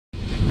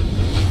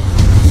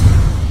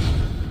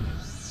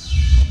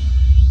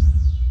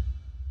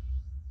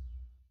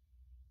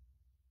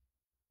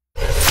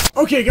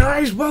Okay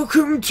guys,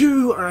 welcome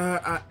to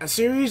a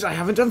series I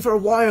haven't done for a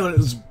while.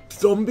 It's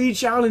zombie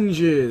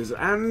challenges,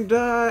 and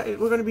we're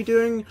going to be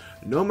doing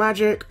no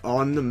magic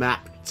on the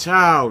map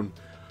town.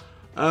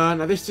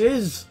 Now this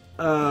is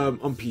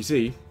on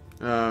PC.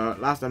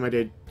 Last time I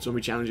did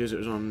zombie challenges it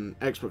was on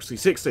Xbox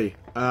 360.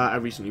 I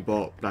recently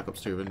bought Black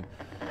Ops 2 and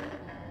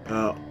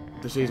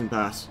the season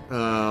pass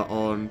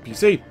on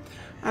PC.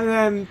 And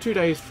then 2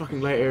 days fucking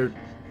later,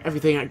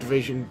 everything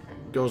Activision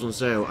goes on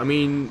sale. I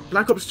mean,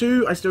 Black Ops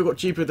 2 I still got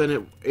cheaper than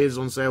it is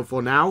on sale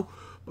for now,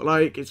 but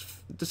like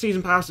the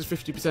season pass is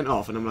 50%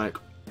 off, and I'm like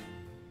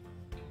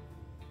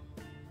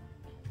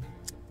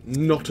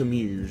not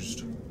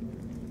amused.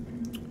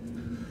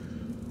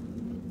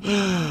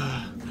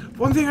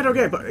 One thing I don't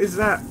get, but is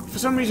that for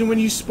some reason when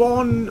you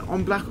spawn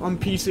on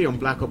PC on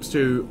Black Ops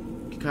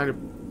 2, you kind of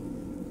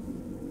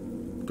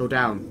go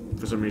down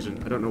for some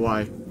reason. I don't know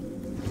why.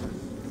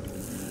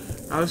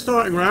 Now the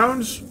starting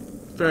rounds,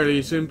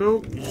 fairly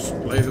simple. You just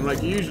play them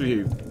like you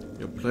usually do.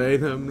 You play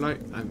them like...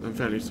 I'm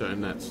fairly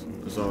certain that's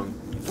the song.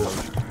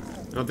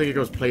 I don't think it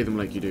goes play them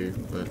like you do,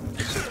 but...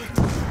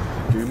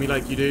 do me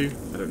like you do?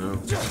 I don't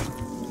know.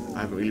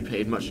 I haven't really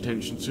paid much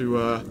attention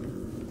to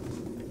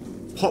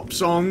pop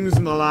songs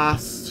in the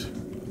last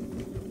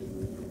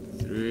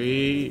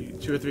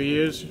 2 or 3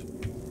 years.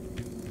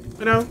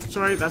 But no,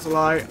 sorry, that's a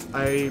lie.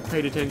 I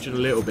paid attention a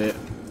little bit.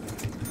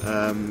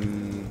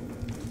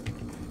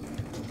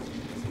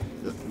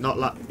 Not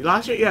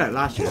last year? Yeah,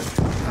 last year.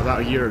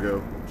 About a year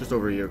ago. Just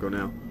over a year ago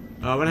now.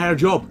 When I had a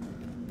job.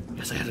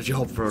 Yes, I had a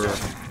job for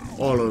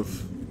all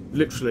of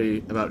literally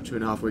about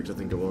 2.5 weeks, I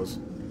think it was.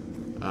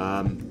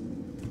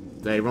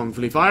 They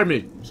wrongfully fired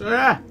me. So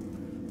yeah.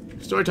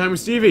 Story time with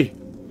Stevie.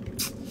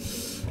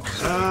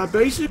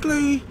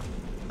 Basically,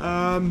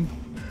 I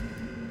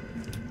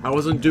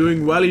wasn't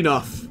doing well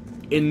enough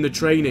in the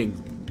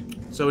training.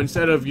 So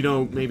instead of, you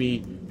know,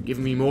 maybe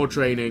giving me more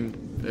training,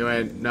 they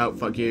went, no,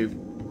 fuck you.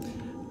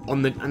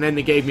 And then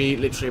they gave me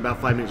literally about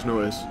 5 minutes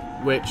notice,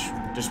 which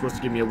just supposed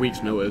to give me a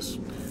week's notice.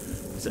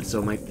 It said so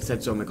in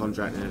my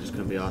contract, and I just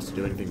couldn't be asked to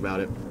do anything about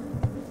it.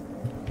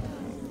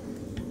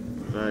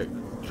 Right.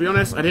 To be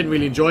honest, I didn't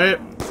really enjoy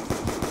it.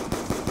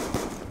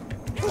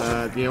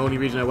 The only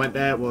reason I went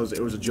there was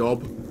it was a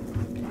job.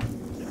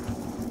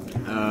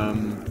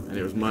 And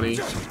it was money.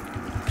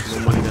 More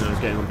money than I was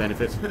getting on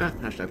benefits.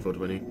 Hashtag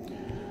 420.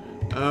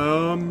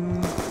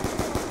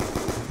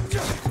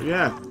 So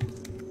yeah.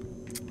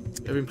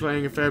 I've been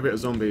playing a fair bit of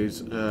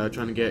zombies,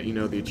 trying to get, you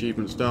know, the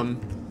achievements done.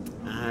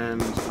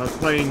 And I was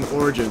playing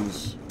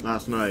Origins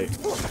last night.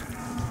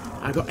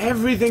 I got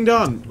everything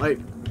done! Like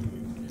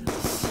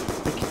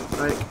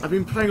I've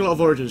been playing a lot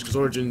of Origins, because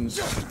Origins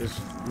is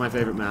my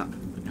favourite map,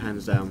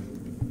 hands down.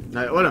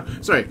 No, oh no,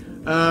 sorry.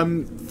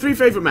 3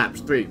 favourite maps,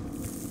 3.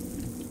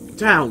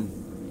 Town.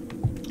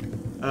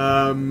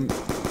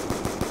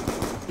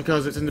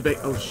 Because it's in the big...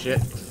 oh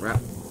shit,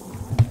 crap.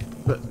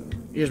 But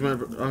here's my...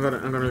 I'm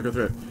gonna go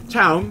through it.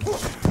 Town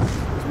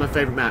is my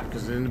favourite map,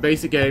 because in the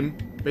base game,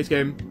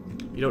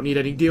 you don't need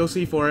any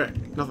DLC for it.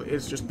 Nothing,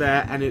 it's just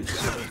there, and it's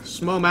a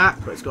small map,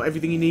 but it's got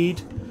everything you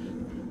need.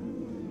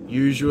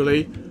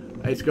 Usually.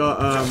 It's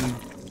got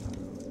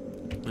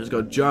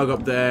jug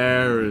up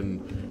there,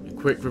 and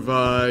quick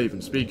revive,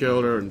 and speed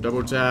killer, and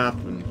double tap,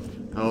 and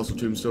also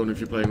tombstone if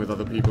you're playing with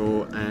other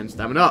people, and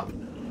stamina up.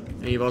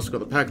 And you've also got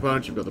the pack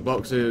punch, you've got the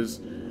boxes,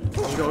 and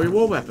you've got all your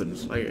war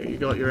weapons. Like, you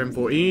got your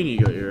M14, you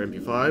got your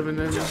MP5, and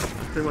then that's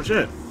pretty much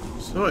it.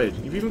 Sorted.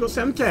 You've even got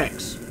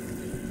Semtex.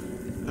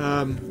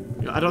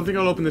 I don't think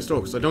I'll open this door,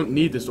 because I don't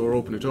need this door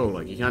open at all.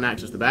 Like, you can't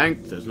access the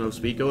bank, there's no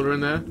speed killer in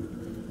there.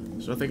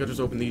 So I think I'll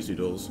just open these 2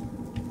 doors.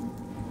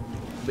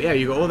 But yeah,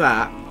 you got all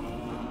that.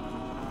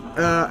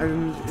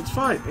 And it's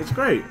fine, it's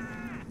great.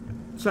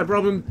 So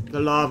problem,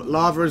 the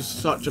lava is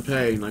such a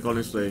pain, like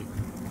honestly.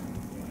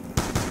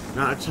 The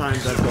amount of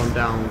times I've gone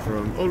down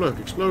from, oh look,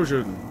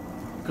 explosion.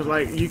 Because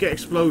like, you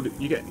explode,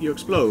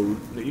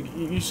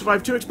 you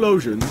survive 2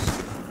 explosions.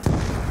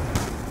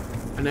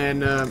 And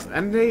then,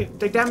 and they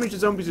damage the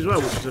zombies as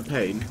well, which is a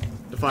pain.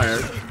 The fire.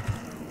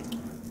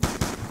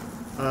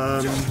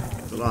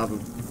 The lava.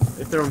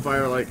 If they're on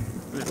fire, like,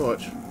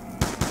 watch.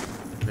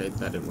 Okay,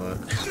 that didn't work.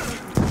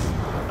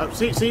 Oh,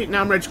 see,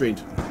 now I'm red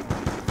screened.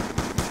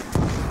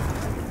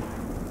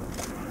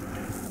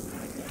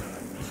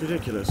 It's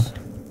ridiculous.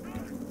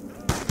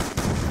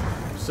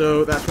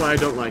 So that's why I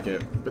don't like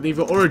it. But then you've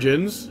got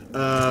Origins,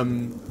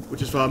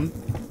 which is fun.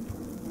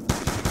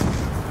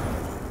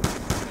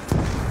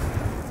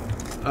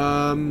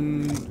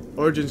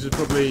 Origins is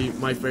probably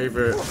my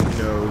favourite, you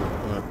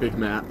know, big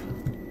map.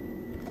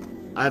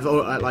 I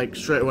like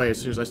straight away as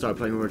soon as I started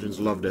playing Origins,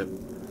 loved it.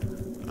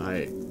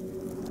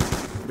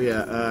 But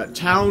yeah,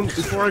 Town,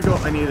 before I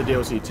got any of the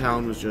DLC,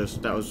 Town was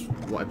just, that was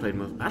what I played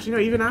most. Actually no,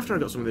 even after I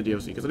got some of the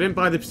DLC, because I didn't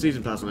buy the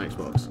season pass on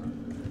Xbox.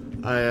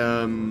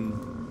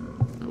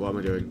 What am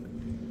I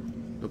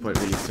doing? No point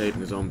really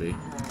saving a zombie.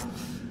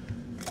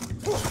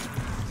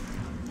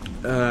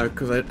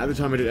 Because at the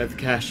time I didn't have the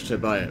cash to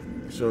buy it,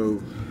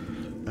 so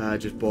I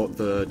just bought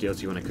the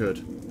DLC when I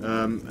could.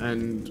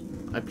 And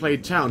I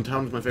played Town.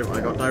 Town was my favorite.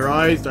 I got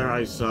Rise.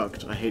 Rise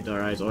sucked. I hate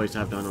Rise. Always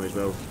have done. Always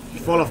will. You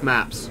fall off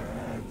maps.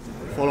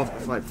 Fall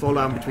off, like fall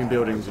down between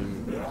buildings,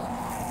 and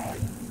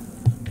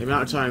the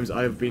amount of times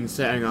I've been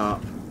setting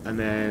up and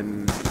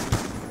then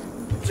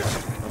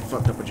I've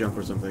fucked up a jump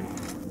or something,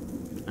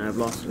 and I've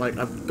lost. Like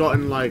I've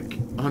gotten like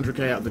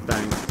 100k out of the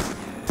bank,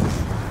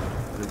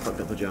 and then fucked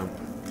up the jump.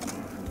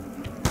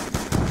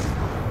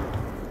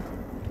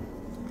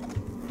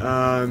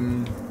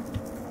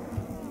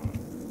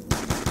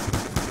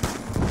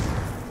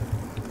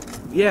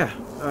 Yeah.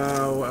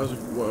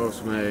 What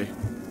else may?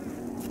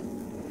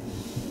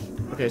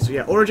 Okay, so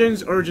yeah,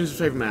 Origins is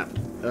favorite map.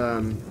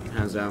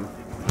 Hands down.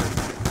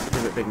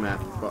 Favorite big map.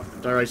 But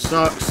Direct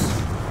sucks.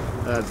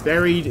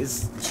 Buried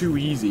is too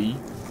easy.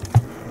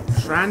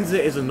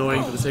 Transit is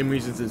annoying for the same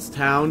reasons as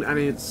Town,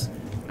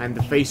 and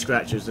the face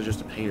scratches are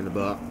just a pain in the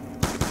butt.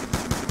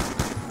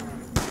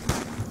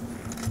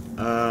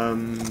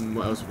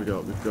 What else have we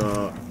got? We've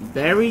got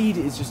Buried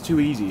is just too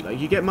easy. Like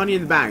you get money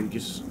in the bank,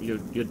 you're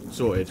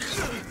sorted.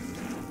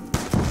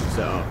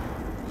 Set up.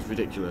 It's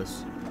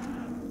ridiculous.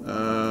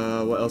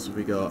 What else have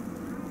we got?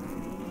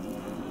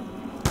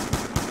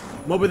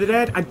 Mob of the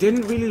Dead. I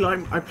didn't really like.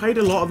 I played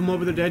a lot of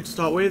Mob of the Dead to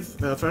start with.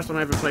 First time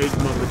I ever played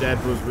Mob of the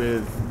Dead was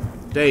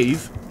with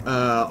Dave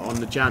on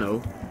the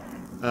channel.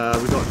 We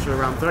got to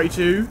around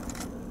 32,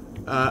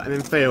 and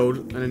then failed,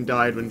 and then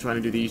died when trying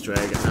to do the Easter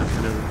egg, and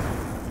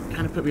that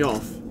kind of put me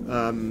off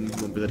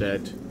Mob of the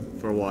Dead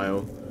for a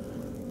while.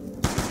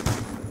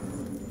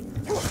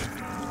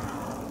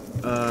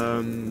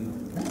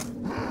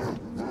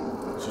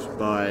 Just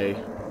by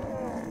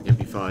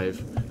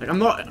MP5. Like I'm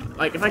not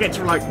like if I get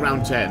to like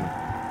round 10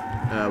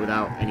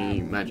 without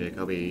any magic,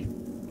 I'll be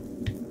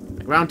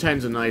like, round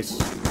 10's a nice,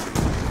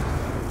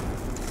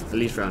 at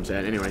least round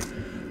 10. Anyway,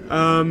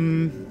 I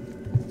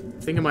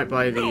think I might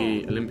buy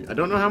the Olympia. I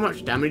don't know how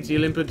much damage the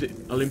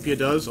Olympia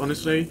does,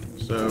 honestly.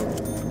 So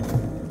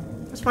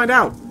let's find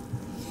out.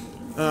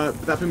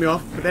 That put me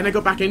off. But then I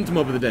got back into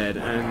Mob of the Dead,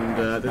 and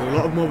there's a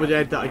lot of Mob of the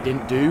Dead that I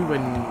didn't do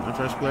when I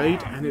first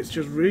played, and it's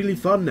just really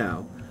fun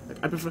now.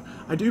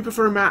 I do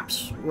prefer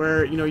maps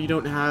where, you know, you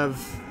don't have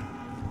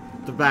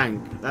the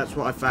bank. That's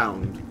what I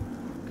found.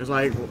 Because,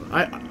 like,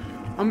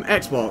 I'm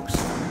Xbox.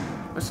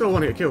 I still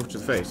want to get killed to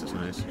the face. That's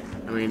nice.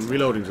 I mean,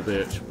 reloading's a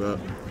bitch, but...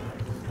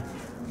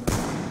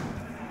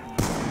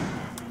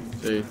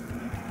 See?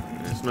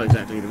 It's not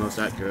exactly the most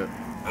accurate.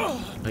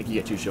 Like, you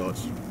get 2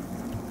 shots.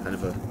 Kind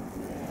of a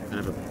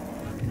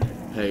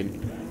pain.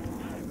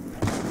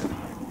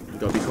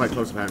 You've got to be quite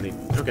close, apparently.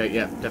 Okay,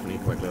 yeah, definitely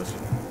quite close.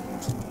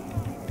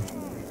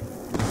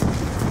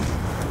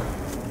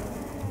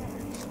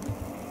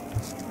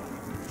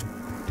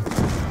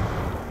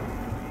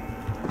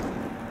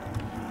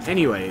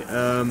 Anyway,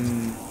 oh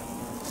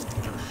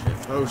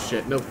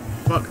shit, no,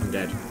 fuck, I'm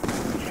dead.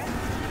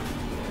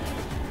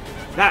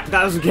 That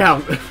doesn't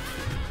count.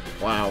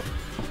 Wow.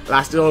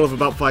 Lasted all of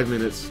about 5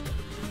 minutes.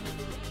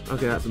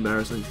 Okay, that's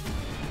embarrassing.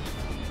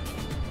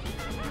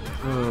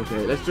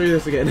 Okay, let's do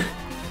this again.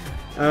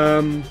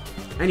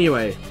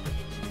 Anyway.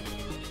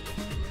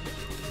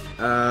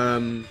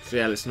 So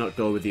yeah, let's not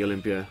go with the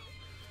Olympia.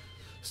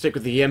 Stick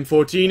with the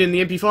M14 and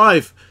the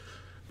MP5.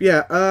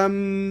 Yeah,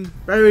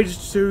 Buried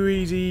is too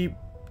easy.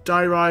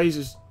 Rise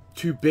is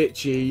too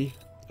bitchy.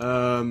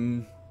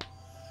 Town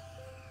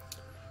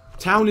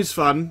is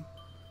fun.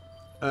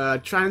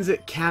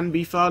 Transit can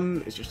be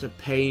fun. It's just a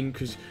pain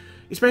because,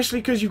 especially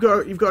because you've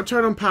got to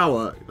turn on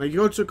power. Like you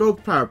go to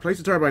power, place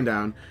the turbine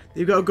down.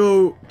 You've got to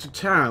go to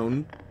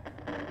Town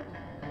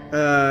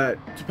to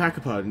pack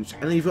a punch,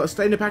 and then you've got to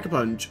stay in the pack a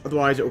punch.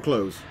 Otherwise, it will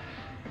close.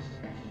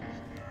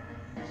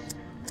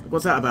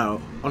 What's that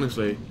about?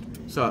 Honestly,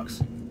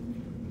 sucks.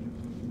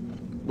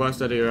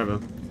 Worst idea ever.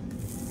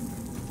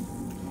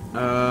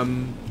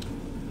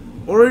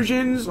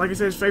 Origins, like I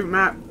said, is favorite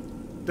map.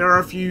 There are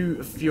a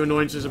few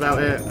annoyances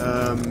about it.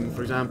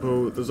 For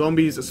example, the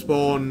zombies that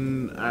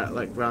spawn at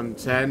like round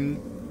 10,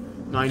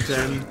 9,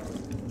 10.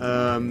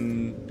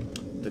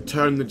 That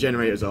turn the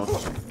generators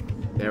off.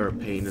 They're a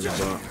pain in the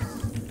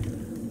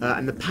butt.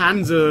 And the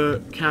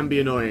Panzer can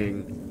be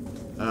annoying,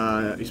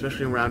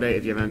 especially in round 8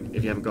 if you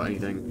haven't got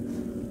anything.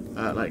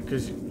 Like,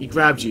 because he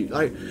grabs you.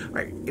 Like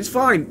it's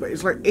fine, but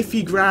it's like if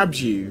he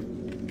grabs you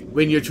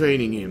when you're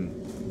training him,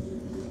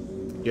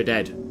 you're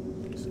dead.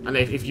 And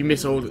if you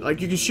miss all,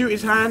 like you can shoot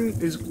his hand,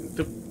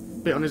 the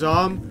bit on his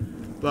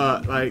arm,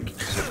 but like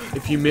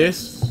if you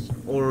miss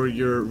or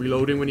you're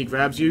reloading when he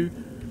grabs you,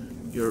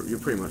 you're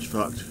pretty much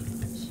fucked.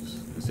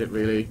 That's it,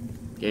 really.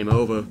 Game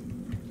over.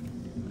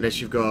 Unless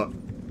you've got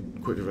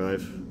quick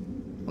revive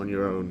on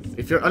your own.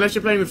 Unless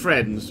you're playing with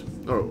friends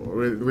or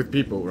with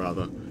people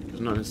rather.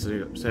 Not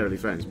necessarily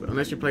friends, but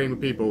unless you're playing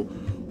with people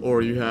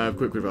or you have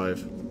quick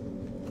revive,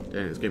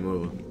 then it's game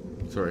over.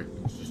 Sorry,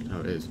 it's just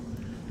how it is.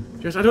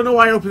 Just, I don't know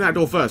why I opened that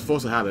door first.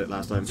 Force a habit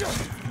last time.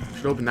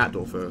 Should open that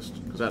door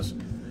first, because that's...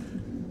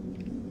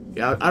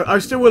 Yeah, I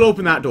still will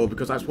open that door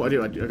because that's what I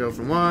do. I go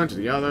from one to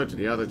the other, to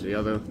the other, to the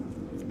other.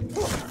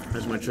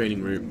 That's my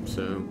training route,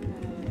 so...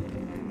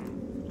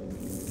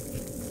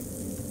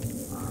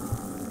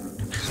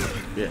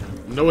 Yeah,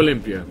 no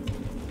Olympia.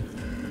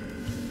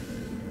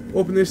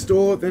 Open this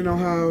door, then I'll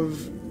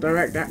have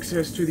direct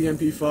access to the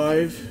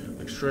MP5,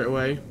 like straight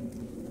away.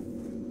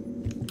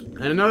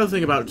 And another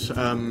thing about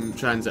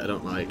Transit I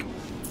don't like.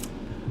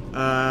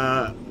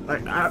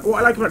 What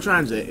I like about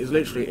Transit is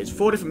literally, it's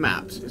 4 different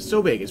maps. It's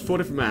so big, it's 4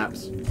 different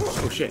maps.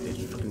 Oh shit,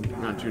 it's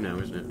fucking round 2 now,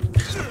 isn't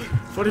it?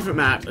 4 different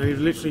maps, and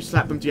you've literally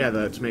slapped them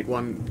together to make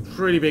one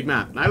pretty big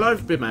map. And I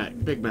love big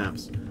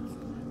maps.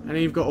 And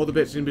then you've got all the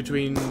bits in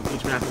between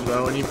each map as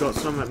well, and you've got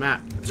some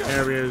map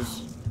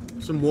areas,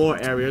 some more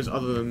areas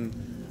other than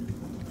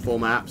 4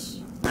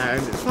 maps,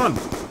 and it's fun.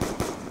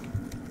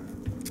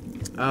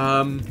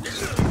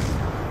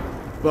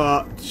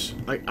 But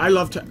like I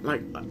love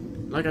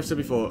like I've said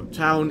before,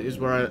 town is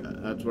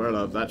that's where I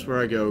love. That's where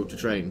I go to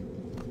train.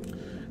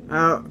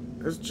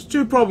 There's just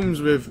 2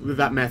 problems with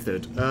that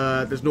method.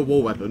 There's no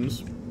wall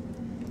weapons.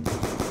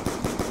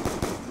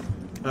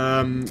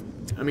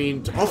 I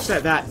mean, to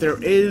offset that,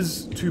 there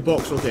is 2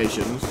 box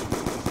locations.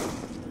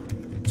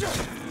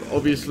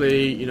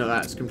 Obviously, you know,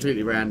 that's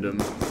completely random.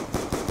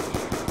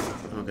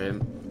 Okay,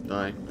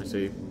 die. I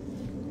see.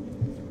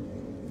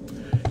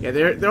 Yeah,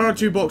 there are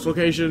 2 box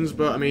locations,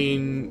 but I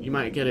mean, you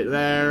might get it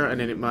there, and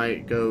then it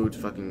might go to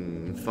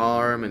fucking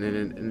farm, and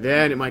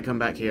then it might come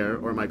back here,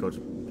 or it might go to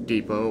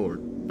depot, or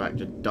back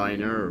to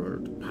diner,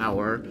 or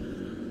power.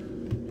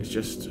 It's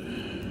just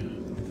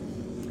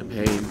a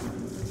pain.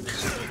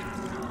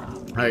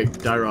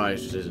 Like,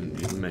 Direct just isn't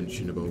even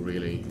mentionable,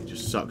 really. It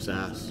just sucks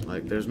ass.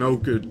 Like, there's no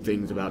good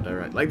things about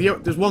Direct. Like,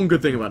 there's one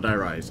good thing about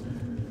Direct,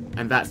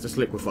 and that's the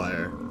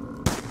Sliquifier.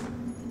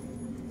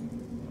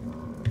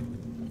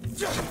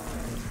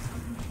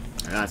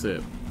 That's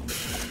it.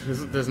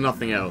 There's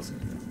nothing else.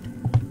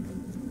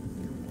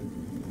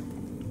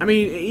 I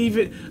mean,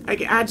 even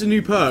like, it adds a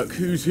new perk,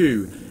 Who's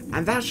Who,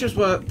 and that's just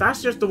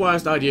the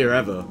worst idea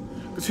ever.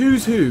 Because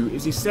Who's Who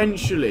is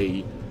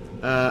essentially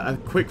a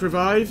quick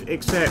revive,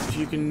 except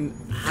you can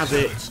have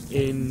it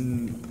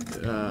in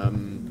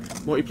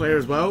multiplayer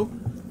as well.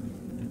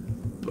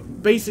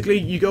 But basically,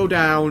 you go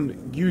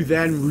down, you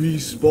then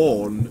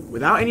respawn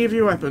without any of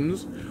your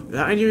weapons,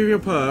 without any of your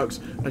perks,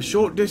 a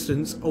short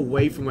distance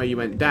away from where you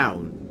went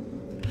down.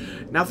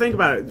 Now think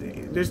about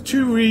it. There's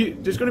going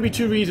to be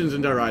 2 reasons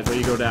in Direct where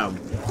you go down.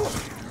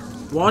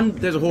 1,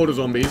 there's a horde of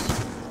zombies.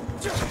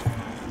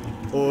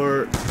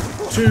 Or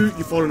 2,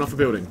 you've fallen off a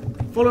building.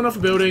 Fallen off a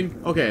building,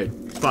 okay,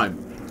 it's fine.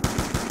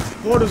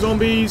 Horde of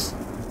zombies,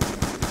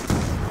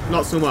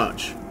 not so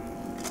much.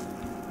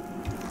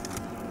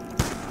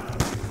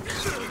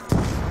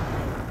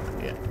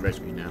 Yeah,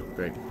 rescue me now,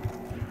 great.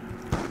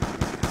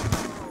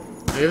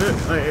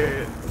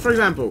 For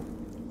example,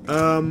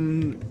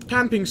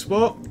 camping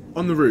spot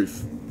on the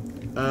roof.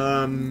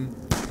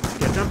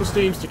 Get trample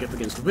steam, stick up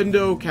against the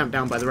window, camp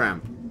down by the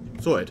ramp.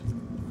 Sorted.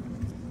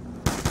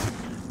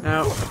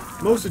 Now,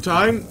 most of the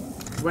time,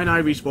 when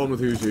I respawn with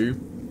Who's Who,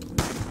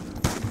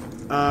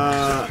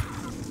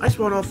 I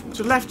spawn off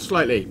to the left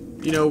slightly.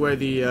 You know where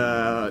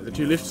the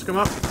 2 lifts come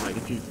up? Like,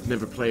 if you've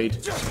never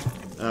played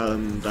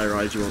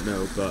Direct, you won't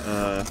know.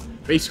 But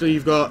basically,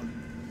 you've got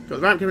the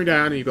ramp coming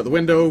down, and you've got the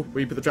window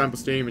where you put the trample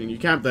steam, and you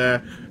camp there.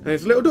 And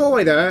there's a little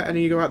doorway there, and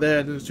then you go out there,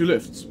 and there's 2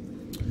 lifts.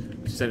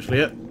 That's essentially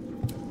it.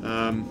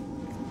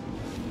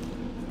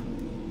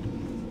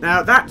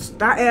 Now,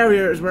 that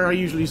area is where I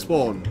usually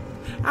spawn.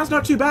 That's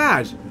not too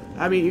bad.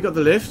 I mean, you got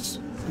the lifts,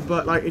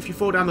 but like, if you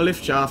fall down the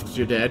lift shaft,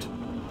 you're dead.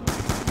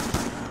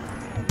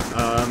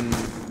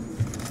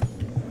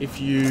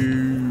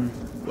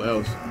 What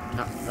else?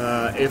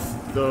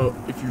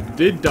 If you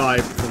did die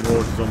from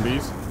horde of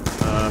zombies,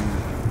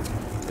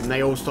 and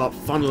they all start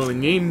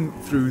funneling in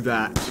through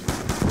that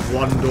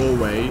one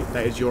doorway,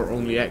 that is your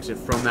only exit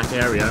from that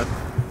area,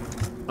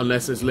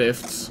 unless there's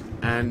lifts,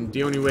 and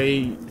the only way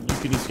you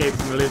can escape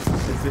from the lifts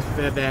is if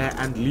they're there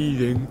and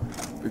leaving,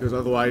 because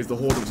otherwise the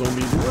horde of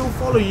zombies will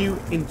follow you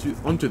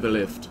onto the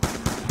lift,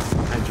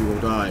 and you will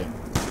die.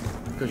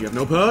 Because you have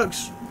no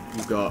perks,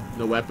 you've got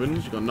no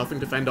weapons, you've got nothing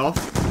to fend off.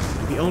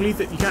 The only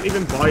thing, you can't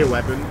even buy a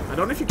weapon. I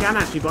don't know if you can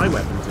actually buy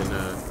weapons in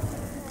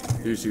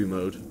Who's Who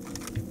mode.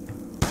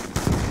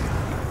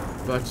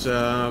 But,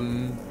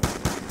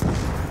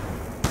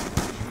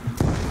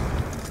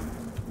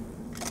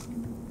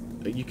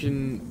 you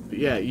can,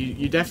 yeah,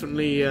 you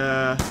definitely,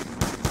 my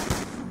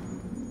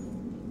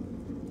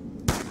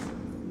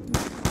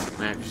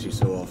accuracy's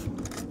so off.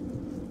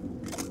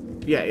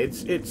 Yeah,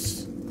 it's,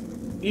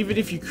 even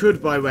if you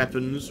could buy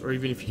weapons, or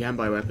even if you can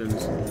buy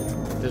weapons,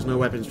 there's no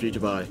weapons for you to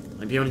buy.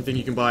 And the only thing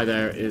you can buy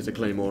there is a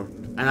claymore.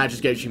 And that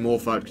just gets you more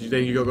fucked, because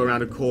then you go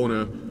around a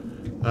corner,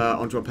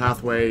 onto a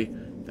pathway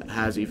that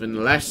has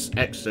even less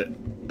exit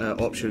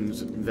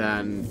options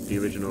than the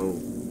original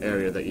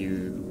area that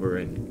you were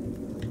in.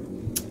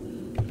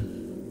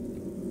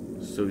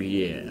 So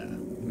yeah,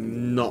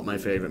 not my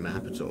favourite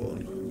map at all.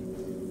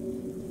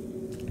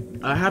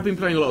 I have been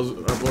playing a lot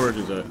of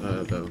Origins though,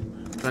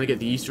 trying to get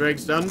the Easter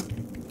eggs done,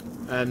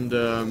 and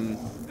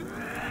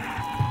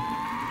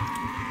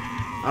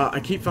I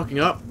keep fucking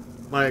up,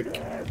 like,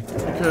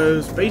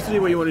 because basically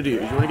what you want to do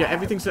is you want to get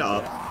everything set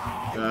up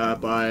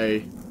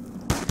by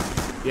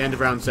the end of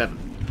round 7.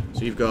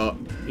 So you've got,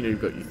 you know,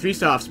 you've got your 3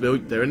 staffs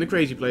built. They're in the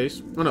crazy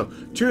place. Oh no,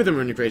 2 of them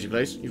are in the crazy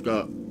place. You've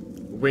got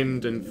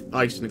wind and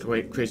ice in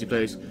the crazy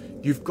place.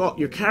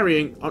 You're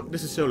carrying. Oh,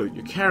 this is solo.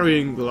 You're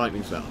carrying the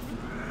lightning staff.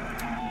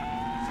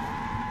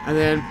 And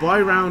then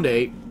by round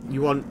 8,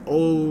 you want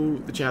all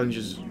the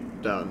challenges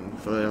done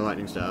for the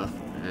lightning staff,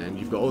 and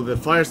you've got all the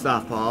fire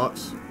staff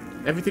parts.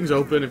 Everything's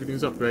open.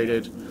 Everything's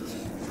upgraded.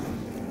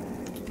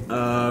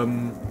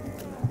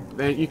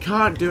 Then you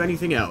can't do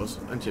anything else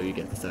until you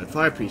get the 3rd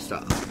fire priest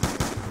staff.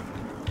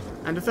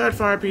 And the 3rd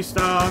fire priest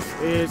staff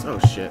is... oh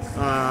shit.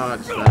 Ah,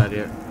 that's a bad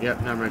idea.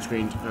 Yep, now I'm red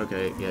screened.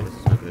 Okay, yeah, this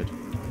is not good.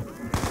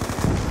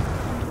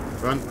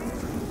 Run.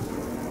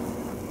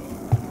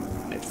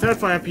 Right, 3rd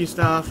fire priest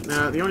staff.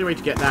 Now, the only way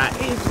to get that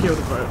is to kill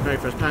the very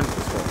first panther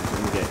that spawns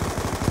in the game.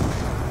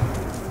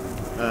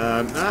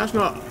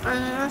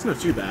 That's not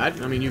too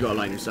bad. I mean, you got a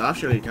lightning staff.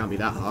 Surely it can't be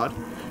that hard.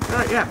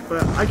 Alright, yeah,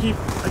 but I keep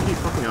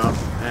fucking up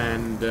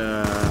and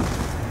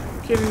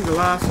killing the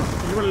last.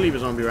 You want to leave a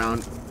zombie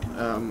round,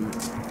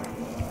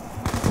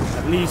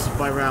 at least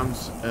by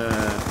rounds.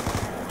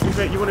 To be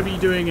fair, you want to be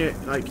doing it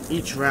like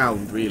each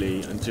round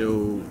really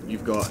until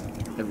you've got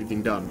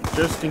everything done,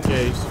 just in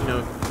case, you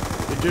know,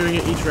 you're doing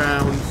it each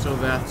round so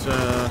that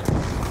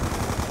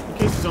in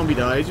case the zombie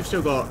dies, you've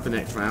still got the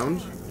next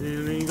round,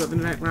 and then you got the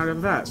next round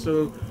after that.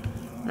 So,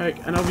 like,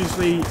 and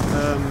obviously, you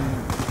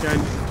can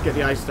to get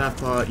the ice staff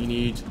part, you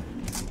need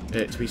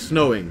it to be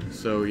snowing,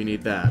 so you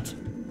need that.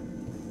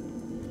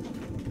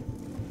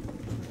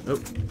 Oh,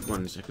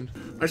 1 second.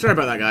 Oh, sorry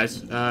about that,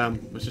 guys.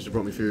 My sister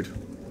brought me food.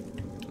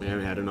 Yeah,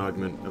 we had an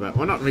argument about,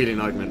 well, not really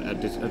an argument,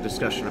 a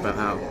discussion about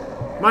how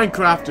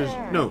Minecraft is,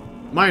 no,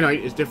 My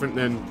Night is different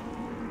than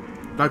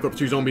Black Ops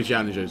 2 Zombie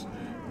challenges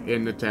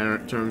in the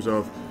terms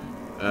of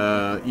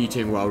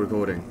eating while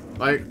recording.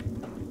 Like,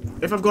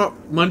 if I've got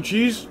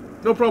munchies,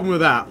 no problem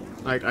with that.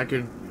 Like, I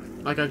could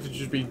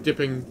just be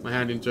dipping my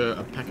hand into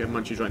a packet of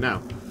munchies right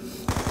now.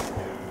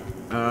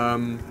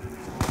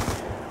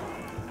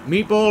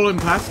 Meatball and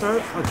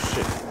pasta? Oh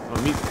shit. Oh,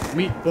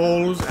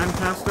 meatballs and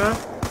pasta?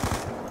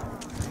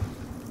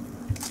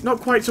 Not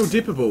quite so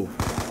dippable.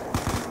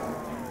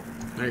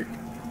 Like,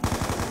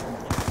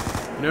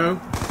 you know?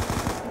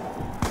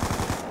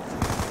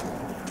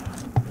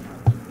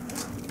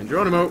 And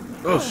Geronimo.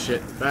 Oh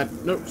shit. Bad.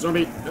 Nope,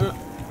 zombie.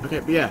 Okay,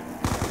 but yeah.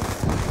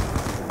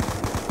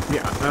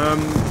 Yeah,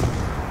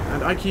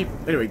 and I keep,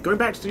 anyway, going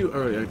back to the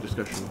earlier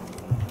discussion,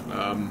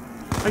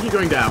 I keep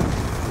going down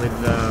with,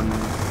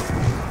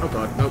 oh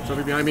god, nope,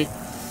 something behind me.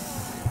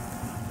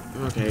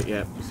 Okay,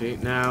 yeah, see,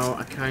 now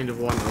I kind of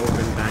want an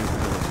open bank.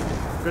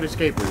 Good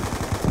escape route.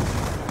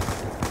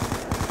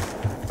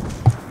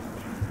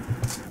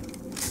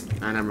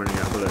 And I'm running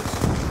out of bullets.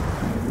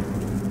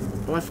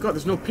 Oh, I forgot,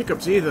 there's no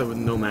pickups either with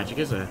no magic,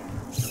 is there?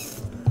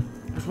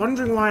 I was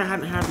wondering why I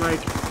hadn't had,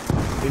 like,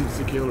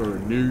 insta-kill or a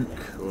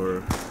nuke,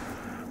 or...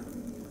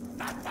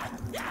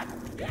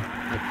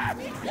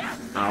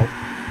 Ow.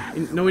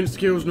 No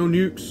insta-kills, no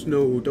nukes,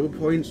 no double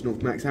points, no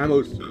max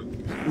hammers.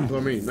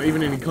 Pardon me, not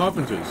even any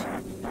carpenters.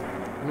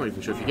 I'm not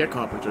even sure if you get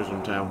carpenters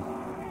in town.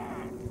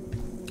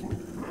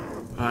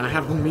 And I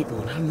have one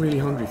meatball, and I'm really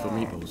hungry for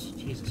meatballs.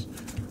 Jesus.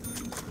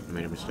 I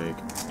made a mistake.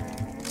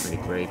 I made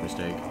a grave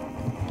mistake.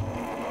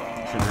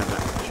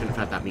 Shouldn't have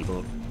had that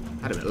meatball.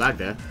 I had a bit of lag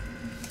there.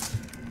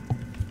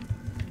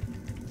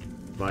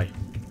 Bye.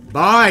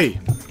 Bye!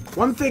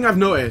 One thing I've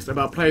noticed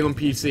about playing on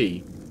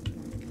PC,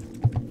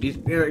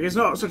 it's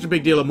not such a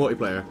big deal on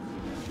multiplayer,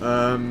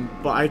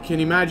 but I can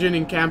imagine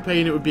in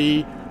campaign it would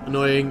be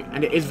annoying,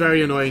 and it is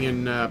very annoying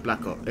in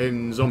Black Ops,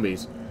 in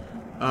Zombies.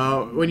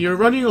 When you're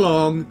running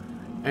along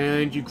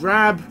and you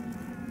grab,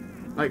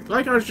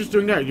 like I was just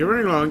doing there, you're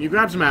running along, you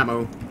grab some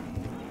ammo,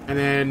 and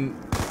then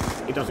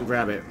it doesn't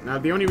grab it. Now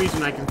the only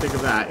reason I can think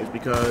of that is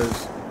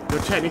because I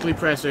was technically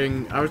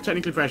pressing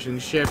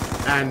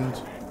shift and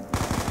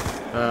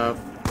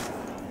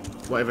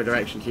whatever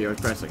direction key I was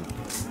pressing.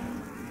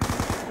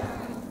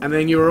 And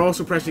then you were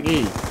also pressing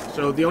E.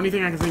 So the only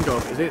thing I can think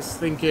of is it's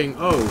thinking,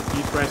 oh,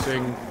 he's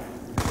pressing...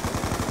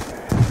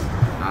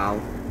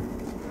 Ow.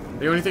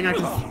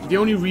 The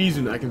only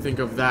reason I can think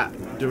of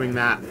that, doing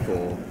that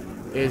for,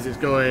 is it's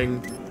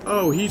going,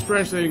 oh, he's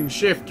pressing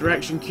shift,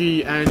 direction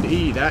key, and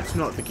E. That's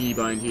not the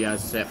keybind he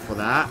has set for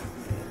that.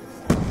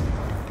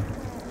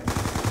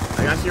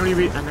 Like, that's the only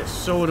reason, and it's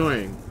so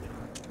annoying.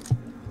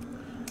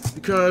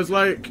 Because,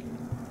 like,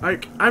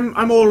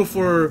 I'm all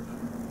for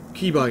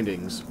key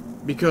bindings.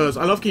 Because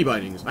I love key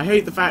bindings. I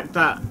hate the fact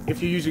that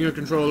if you're using a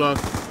controller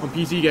on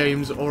PC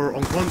games or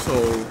on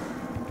console,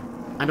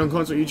 and on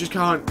console you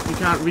can't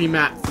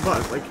remap the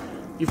buttons. Like,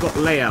 you've got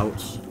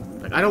layouts.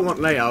 Like, I don't want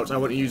layouts, I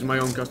want to use my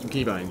own custom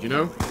keybind, you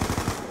know?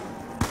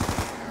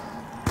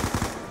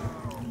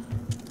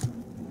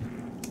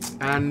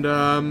 And,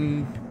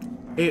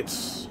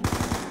 it's...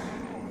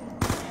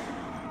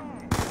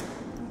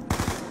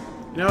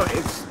 You know,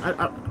 it's...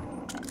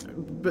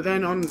 but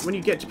then when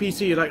you get to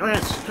PC, you're like, oh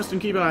yes, custom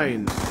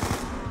keybinds.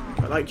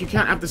 But like, you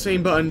can't have the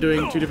same button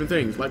doing 2 different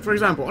things. Like, for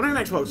example, on an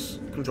Xbox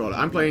controller,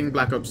 I'm playing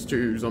Black Ops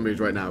 2 Zombies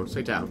right now,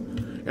 stay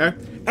down. Yeah?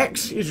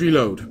 X is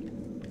reload.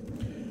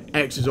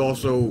 X is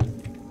also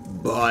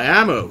buy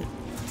ammo.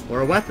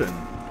 Or a weapon.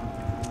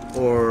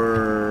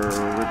 Or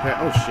repair...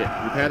 Oh shit.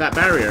 Repair that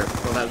barrier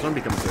before that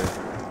zombie comes through.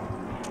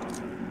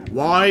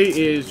 Y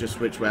is just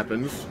switch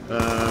weapons.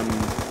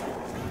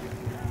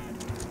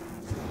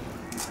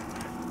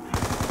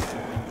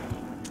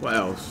 What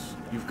else?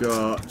 You've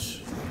got...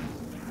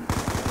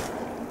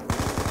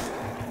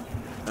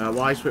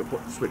 Y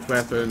switch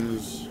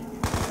weapons.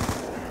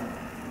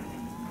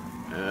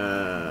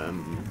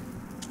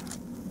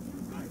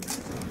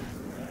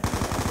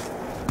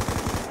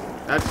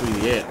 That's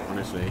really it,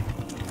 honestly.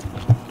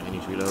 I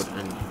need to reload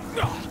and...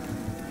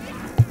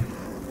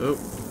 Oh.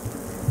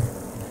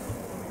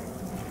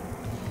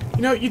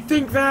 You know, you'd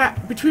think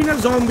that between a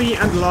zombie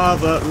and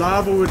lava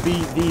would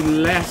be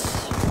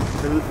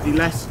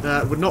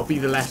would not be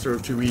the lesser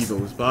of two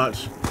evils, but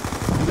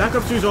in Black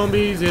Ops 2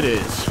 Zombies, it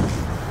is.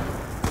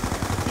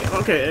 Yeah,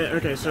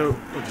 okay, so...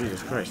 Oh,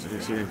 Jesus Christ, I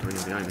didn't see them coming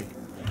in behind me.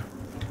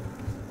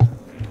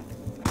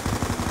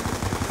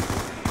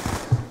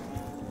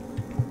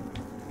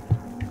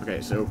 Okay,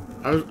 so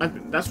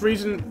that's the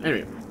reason.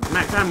 Anyway,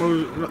 max ammo.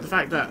 Not the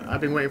fact that I've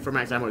been waiting for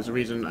max ammo is the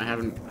reason I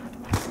haven't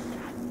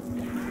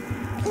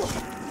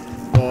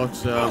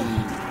bought.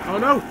 Oh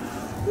no!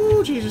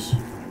 Oh Jesus!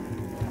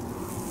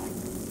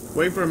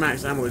 Waiting for a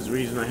max ammo is the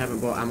reason I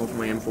haven't bought ammo for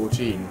my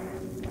M14,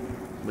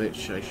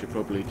 which I should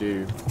probably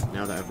do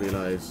now that I've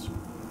realised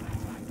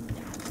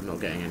I'm not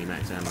getting any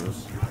max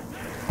ammos.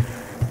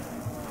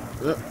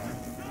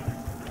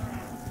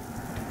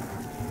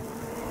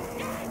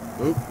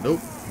 Oh, nope.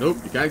 Nope,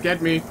 you can't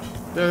get me.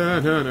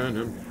 Burn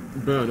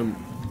him.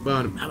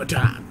 Hammer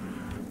time.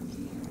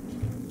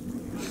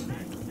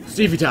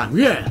 Stevie time,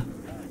 yeah!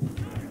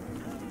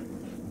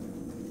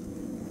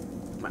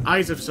 My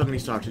eyes have suddenly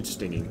started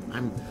stinging.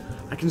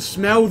 I can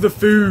smell the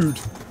food.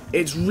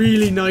 It's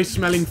really nice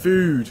smelling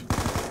food.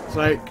 It's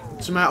like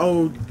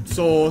tomato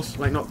sauce,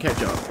 like not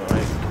ketchup, but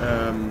like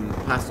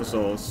pasta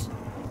sauce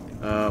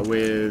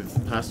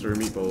with pasta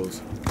and meatballs.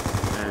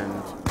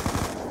 And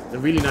they're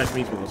really nice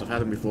meatballs. I've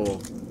had them before.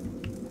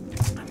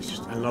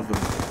 I love them.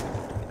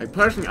 Like,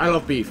 personally, I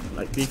love beef.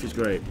 Like, beef is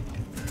great.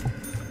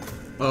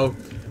 Well,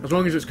 as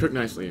long as it's cooked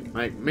nicely.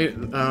 Like,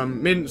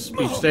 mince,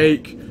 beef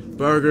steak,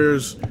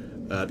 burgers,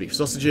 beef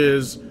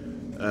sausages,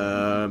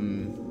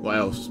 what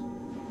else?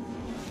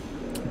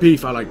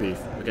 Beef, I like beef.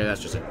 Okay,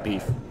 that's just it.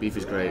 Beef. Beef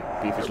is great.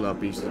 Beef is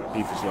love. Beef is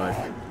life.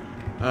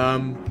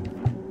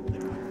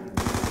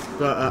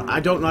 But I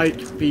don't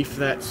like beef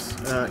that's,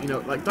 you know,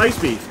 like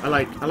diced beef. I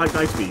like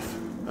diced beef.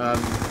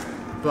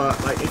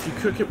 But, like, if you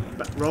cook it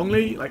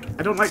wrongly, like,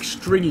 I don't like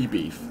stringy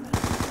beef.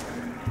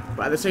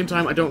 But at the same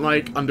time, I don't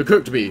like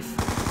undercooked beef.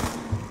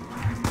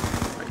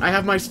 Like, I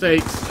have my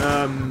steaks,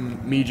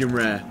 medium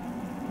rare.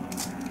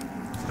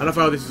 I love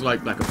how this is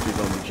like Black Ops 2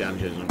 Zombie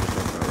challenges and I'm just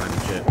talking about random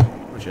shit.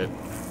 Oh shit.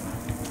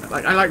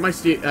 Like, I like my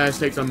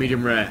steaks on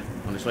medium rare,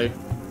 honestly.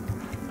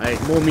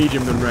 Like, more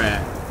medium than rare.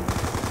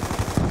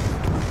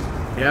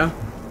 Yeah?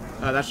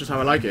 That's just how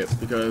I like it,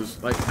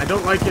 because, like, I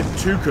don't like it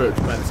too cooked,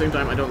 but at the same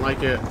time, I don't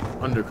like it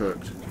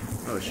undercooked.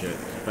 Oh shit,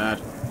 it's bad.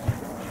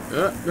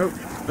 Nope,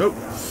 nope.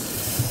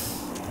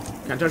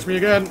 Can't touch me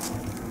again.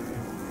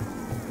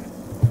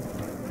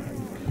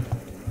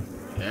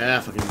 Yeah,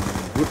 fucking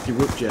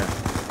whoop-de-whoop, yeah.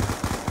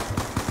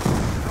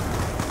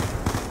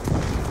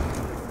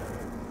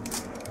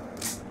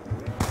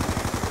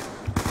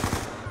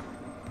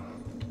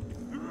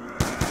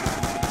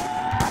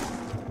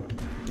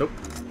 Nope.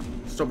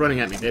 Stop running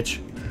at me, bitch.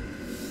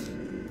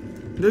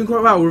 Doing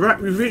quite well.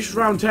 We've reached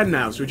round 10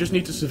 now, so we just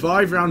need to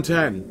survive round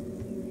 10.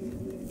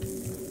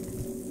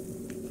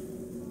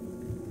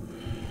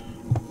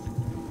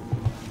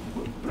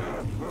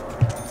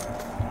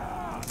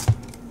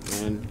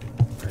 And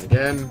try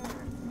again.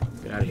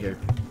 Get out of here.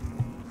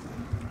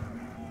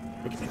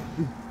 Okay.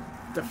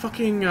 The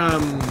fucking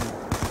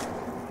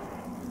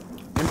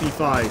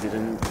MP5 is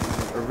in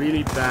a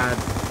really bad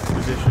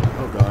position.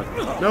 Oh god.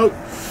 Nope.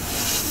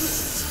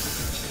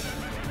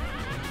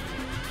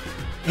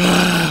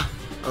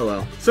 Oh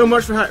well. So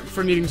much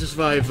for needing to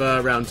survive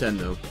round 10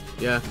 though.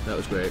 Yeah, that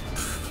was great.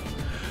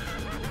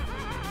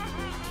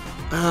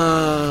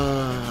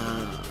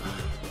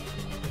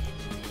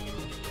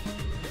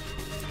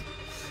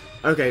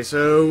 Okay,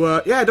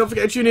 so yeah, don't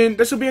forget to tune in.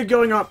 This will be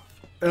going up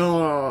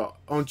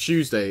on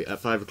Tuesday at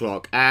 5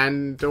 o'clock,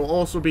 and there will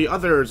also be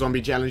other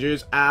zombie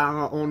challenges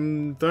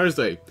on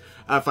Thursday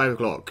at 5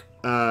 o'clock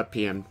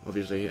PM,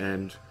 obviously,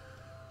 and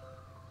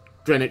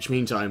Greenwich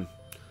Mean Time.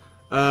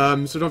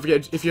 So don't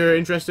forget, if you're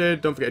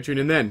interested, don't forget to tune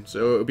in then.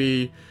 So it'll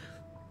be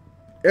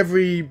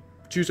every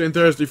Tuesday and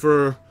Thursday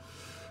for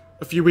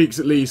a few weeks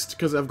at least,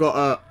 because I've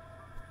got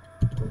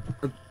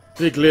a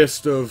big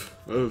list of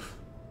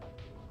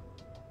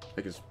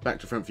like, it's back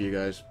to front for you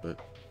guys, but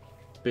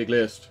big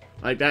list.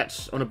 Like,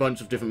 that's on a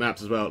bunch of different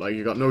maps as well. Like,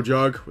 you got no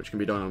jug, which can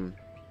be done on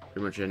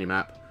pretty much any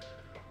map.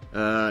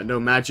 No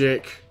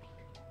magic,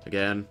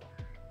 again.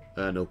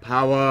 No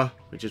power,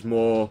 which is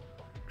more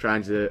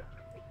transit.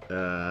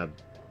 I'm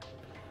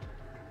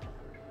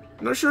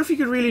not sure if you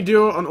could really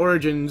do it on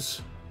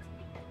Origins,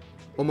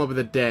 All mob of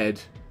the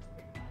dead.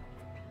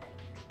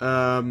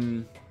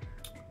 And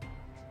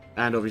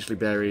obviously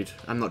buried.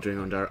 I'm not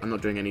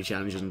doing any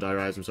challenges on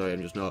Die-Rise. I'm sorry,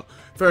 I'm just not.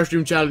 First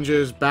room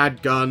challenges: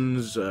 bad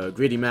guns,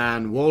 greedy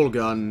man, wall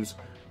guns,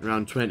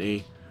 around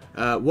 20.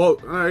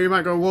 You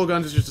might go wall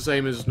guns is just the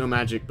same as no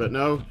magic, but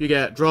no, you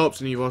get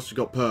drops and you've also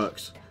got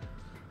perks.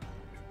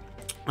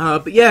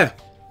 But yeah,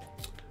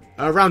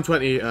 round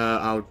 20.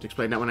 I'll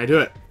explain that when I do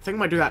it. I think I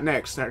might do that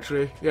next.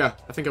 Actually, yeah,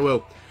 I think I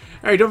will.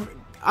 Hey,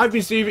 I've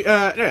been Stevie.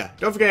 Yeah,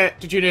 don't forget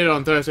to tune in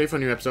on Thursday for a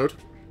new episode.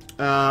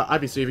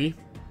 I've been Stevie.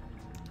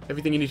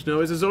 Everything you need to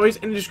know is, as always,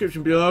 in the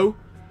description below.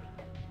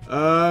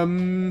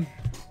 You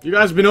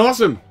guys have been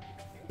awesome.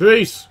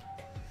 Peace.